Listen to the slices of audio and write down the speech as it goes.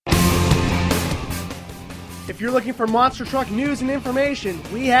If you're looking for monster truck news and information,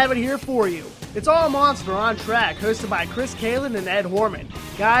 we have it here for you. It's All Monster on Track, hosted by Chris Kalin and Ed Horman.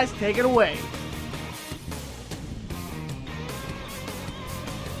 Guys, take it away.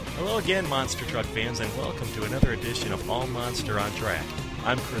 Hello again, Monster Truck fans, and welcome to another edition of All Monster on Track.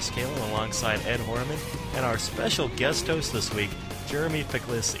 I'm Chris Kalin alongside Ed Horman, and our special guest host this week, Jeremy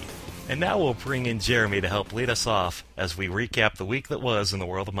Puglisi. And now we'll bring in Jeremy to help lead us off as we recap the week that was in the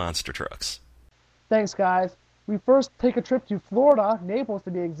world of monster trucks. Thanks, guys. We first take a trip to Florida, Naples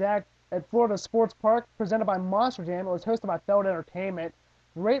to be exact, at Florida Sports Park, presented by Monster Jam. It was hosted by Feld Entertainment.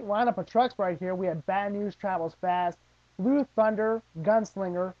 Great lineup of trucks right here. We had Bad News Travels Fast, Blue Thunder,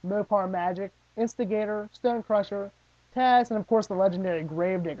 Gunslinger, Mopar Magic, Instigator, Stone Crusher, Taz, and of course the legendary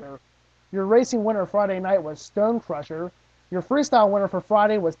Gravedigger. Your racing winner Friday night was Stone Crusher. Your freestyle winner for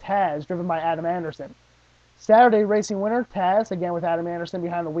Friday was Taz, driven by Adam Anderson. Saturday racing winner, Taz, again with Adam Anderson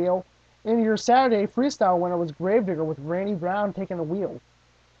behind the wheel. And your Saturday freestyle winner was Gravedigger with Randy Brown taking the wheel.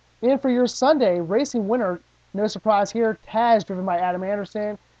 And for your Sunday racing winner, no surprise here, Taz, driven by Adam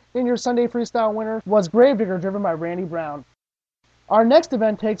Anderson. And your Sunday freestyle winner was Gravedigger, driven by Randy Brown. Our next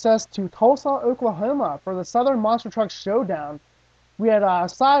event takes us to Tulsa, Oklahoma for the Southern Monster Truck Showdown. We had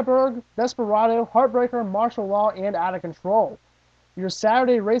Cyborg, Desperado, Heartbreaker, Martial Law, and Out of Control. Your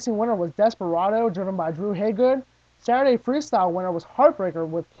Saturday racing winner was Desperado, driven by Drew Haygood. Saturday freestyle winner was Heartbreaker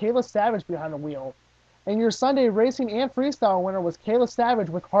with Kayla Savage behind the wheel. And your Sunday racing and freestyle winner was Kayla Savage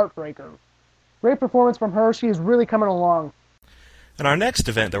with Heartbreaker. Great performance from her. She is really coming along. And our next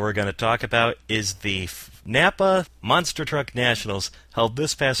event that we're going to talk about is the Napa Monster Truck Nationals, held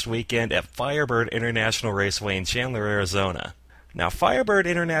this past weekend at Firebird International Raceway in Chandler, Arizona. Now, Firebird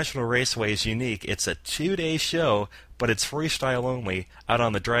International Raceway is unique. It's a 2-day show, but it's freestyle only out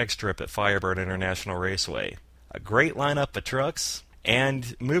on the drag strip at Firebird International Raceway. A great lineup of trucks.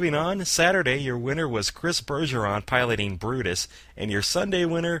 And moving on, Saturday your winner was Chris Bergeron piloting Brutus, and your Sunday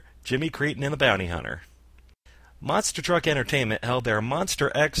winner, Jimmy Cretin and the Bounty Hunter. Monster Truck Entertainment held their Monster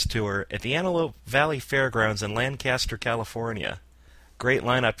X Tour at the Antelope Valley Fairgrounds in Lancaster, California. Great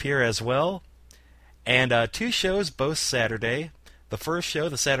lineup here as well. And 2 shows both Saturday. The first show,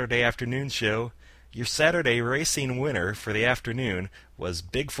 the Saturday afternoon show, your Saturday racing winner for the afternoon was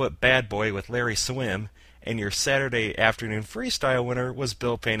Bigfoot Bad Boy with Larry Swim, and your Saturday afternoon freestyle winner was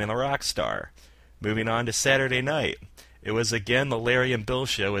Bill Payne and the Rockstar. Moving on to Saturday night. It was again the Larry and Bill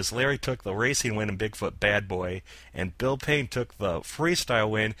show, as Larry took the racing win in Bigfoot Bad Boy, and Bill Payne took the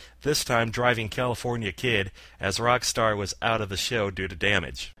freestyle win, this time driving California Kid, as Rockstar was out of the show due to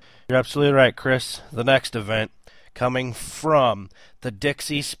damage. You're absolutely right, Chris. The next event, coming from the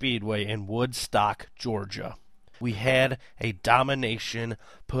Dixie Speedway in Woodstock, Georgia. We had a domination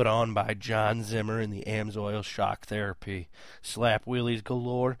put on by John Zimmer in the AMSOIL Shock Therapy. Slap wheelies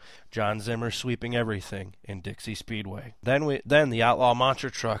galore, John Zimmer sweeping everything in Dixie Speedway. Then the Outlaw Monster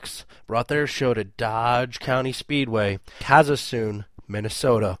Trucks brought their show to Dodge County Speedway, Kazasoon,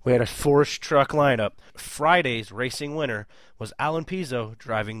 Minnesota. We had a 4-truck lineup. Friday's racing winner was Alan Pizzo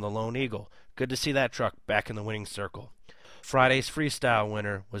driving the Lone Eagle. Good to see that truck back in the winning circle. Friday's freestyle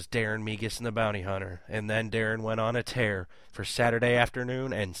winner was Darren Megas and the Bounty Hunter, and then Darren went on a tear for Saturday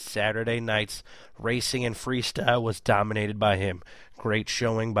afternoon and Saturday nights. Racing and freestyle was dominated by him. Great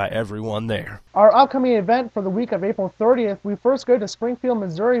showing by everyone there. Our upcoming event for the week of April 30th, we first go to Springfield,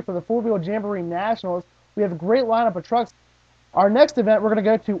 Missouri for the Four Wheel Jamboree Nationals. We have a great lineup of trucks. Our next event, we're going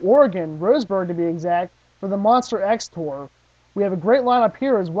to go to Oregon, Roseburg to be exact, for the Monster X Tour. We have a great lineup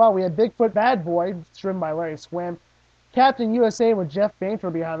here as well. We have Bigfoot Bad Boy, driven by Larry Swim. Captain USA with Jeff Bainter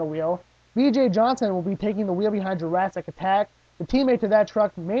behind the wheel. BJ Johnson will be taking the wheel behind Jurassic Attack. The teammate to that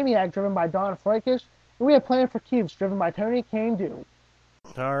truck, Maniac, driven by Don Freikish. And we have Plan for Keeps, driven by Tony Kane-Dew.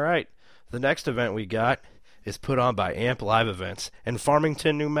 All right. The next event we got is put on by AMP Live Events in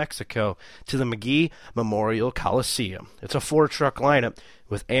Farmington, New Mexico, to the McGee Memorial Coliseum. It's a 4-truck lineup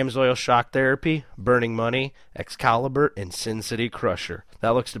with AMSOIL Shock Therapy, Burning Money, Excalibur, and Sin City Crusher.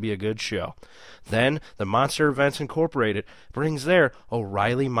 That looks to be a good show. Then, the Monster Events Incorporated brings their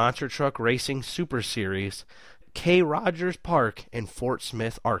O'Reilly Monster Truck Racing Super Series, K. Rogers Park in Fort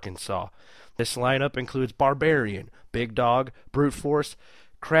Smith, Arkansas. This lineup includes Barbarian, Big Dog, Brute Force,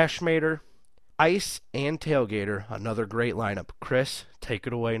 Crashmater, Ice, and Tailgater. Another great lineup. Chris, take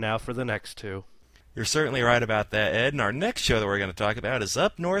it away now for the next 2. You're certainly right about that, Ed. And our next show that we're going to talk about is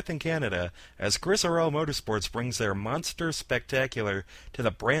up north in Canada, as Chris Arell Motorsports brings their Monster Spectacular to the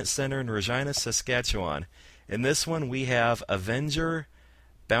Brant Center in Regina, Saskatchewan. In this one, we have Avenger,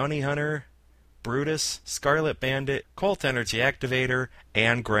 Bounty Hunter, Brutus, Scarlet Bandit, Colt Energy Activator,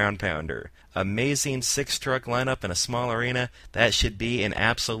 and Ground Pounder. Amazing 6-truck lineup in a small arena. That should be an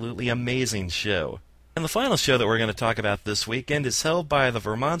absolutely amazing show. And the final show that we're going to talk about this weekend is held by the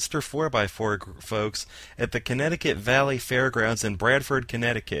Vermonster 4x4 folks at the Connecticut Valley Fairgrounds in Bradford,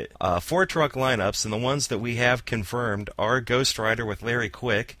 Connecticut. 4 truck lineups, and the ones that we have confirmed are Ghost Rider with Larry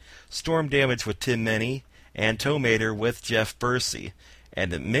Quick, Storm Damage with Tim Meny, and Tomater with Jeff Bursey.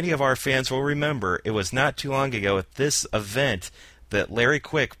 And many of our fans will remember it was not too long ago at this event that Larry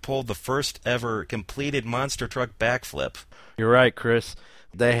Quick pulled the first ever completed monster truck backflip. You're right, Chris.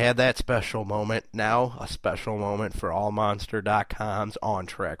 They had that special moment. Now, a special moment for AllMonster.com's On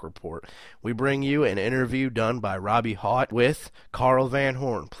Track Report. We bring you an interview done by Robbie Haught with Carl Van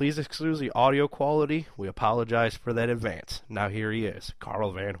Horn. Please excuse the audio quality. We apologize for that advance. Now here he is,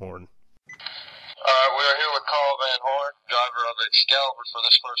 Carl Van Horn. We are here with Carl Van Horn, driver of Excalibur for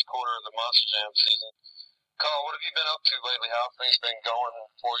this first quarter of the Monster Jam season. Carl, what have you been up to lately? How have things been going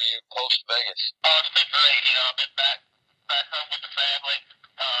for you post-Vegas? It's been great. I've been back home with the family.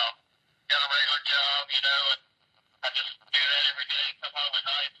 Got a regular job, and I just do that every day. Come home at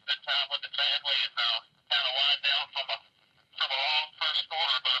night, spend time with the family, and kind of wind down from a long first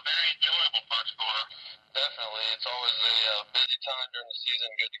quarter, but a very enjoyable first quarter. Definitely. It's always a busy time during the season.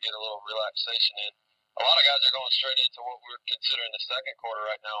 Good to get a little relaxation in. A lot of guys are going straight into what we're considering the second quarter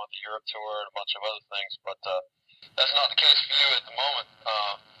right now with the Europe Tour and a bunch of other things, but that's not the case for you at the moment.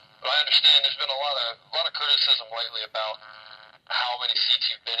 But I understand there's been a lot of criticism lately about how many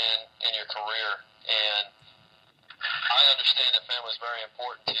seats you've been in your career, and I understand that family is very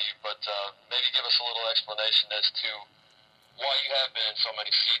important to you, but maybe give us a little explanation as to why you have been in so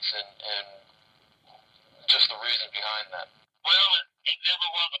many seats and just the reason behind that. Well, it never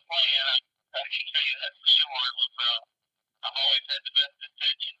was a plan. I can tell you that for sure. It was, I've always had the best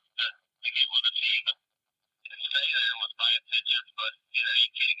intentions to get with the team and stay there was my intentions, but you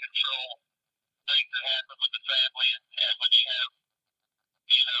can't control things that happen with the family, and when you have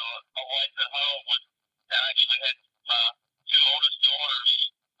a wife at home, when I actually had my 2 oldest daughters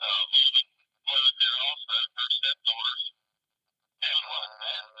living there also, her stepdaughters,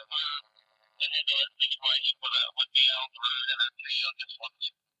 and into that situation where I would be on the road and our 2 youngest ones.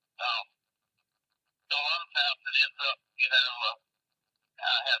 So a lot of times it ends up,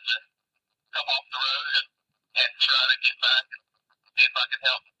 I have to come off the road and try to get back and see if I can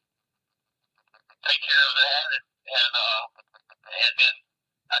help take care of that. And then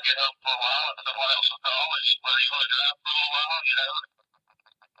I get home for a while and someone else will call and well, you want to drive for a little while,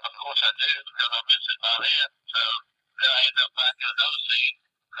 Of course I do because I'm missing by then. So then I end up back in another scene.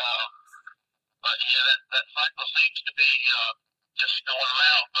 But that cycle seems to be just going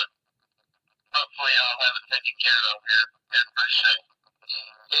around, but hopefully I'll have it taken care of here pretty soon.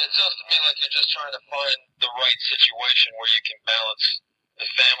 Yeah, it sounds to me like you're just trying to find the right situation where you can balance the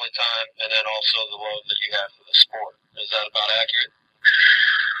family time and then also the love that you have for the sport. Is that about accurate?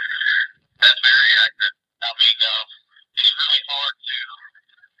 That's very accurate. I mean, it's really hard to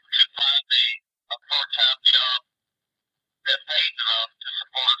find a part-time job that pays enough to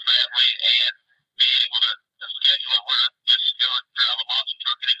support a family and be able to schedule it where I just go and drive a monster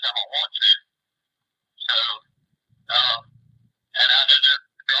truck anytime I want to. So, and I know there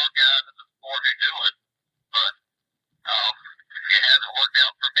are guys in the sport who do it, but it hasn't worked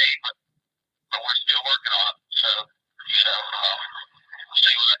out for me, but we're still working on it. So, we'll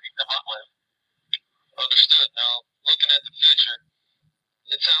see what I can come up with. Understood. Now, looking at the future,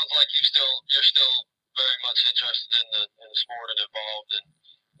 it sounds like you're still very much interested in the sport and involved and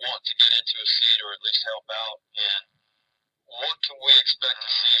want to get into a seat or at least help out. And what can we expect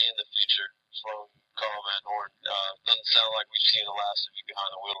to see in the future from Carl Van Horn? Doesn't sound like we've seen the last of you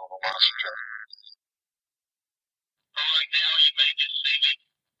behind the wheel of a monster truck. Well, right now, you may just see me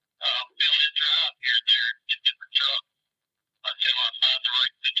fill in drive here and there in different trucks until I find the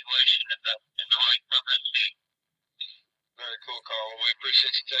right situation in the right permanent seat. Very cool, Carl. We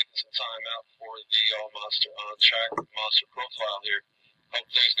appreciate you taking some time out for the All Monster On Track Monster Profile here. Hope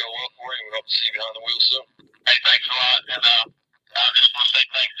things go well for you. We hope to see you behind the wheel soon. Hey, thanks a lot. And I just want to say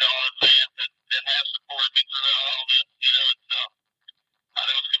thanks to all the fans that have supported me through all this. I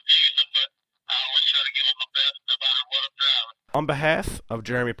know it's confusing, but I always try to give them the best no matter what I'm driving. On behalf of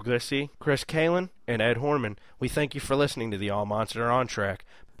Jeremy Puglisi, Chris Kalen, and Ed Horman, we thank you for listening to the All Monster On Track.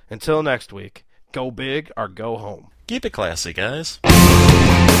 Until next week, go big or go home. Keep it classy, guys.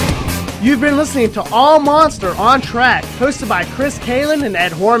 You've been listening to All Monster On Track, hosted by Chris Kalen and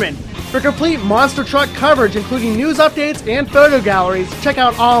Ed Horman. For complete monster truck coverage, including news updates and photo galleries, check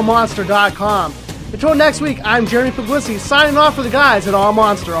out allmonster.com. Until next week, I'm Jeremy Puglisi, signing off for the guys at All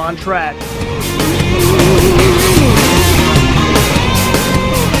Monster On Track.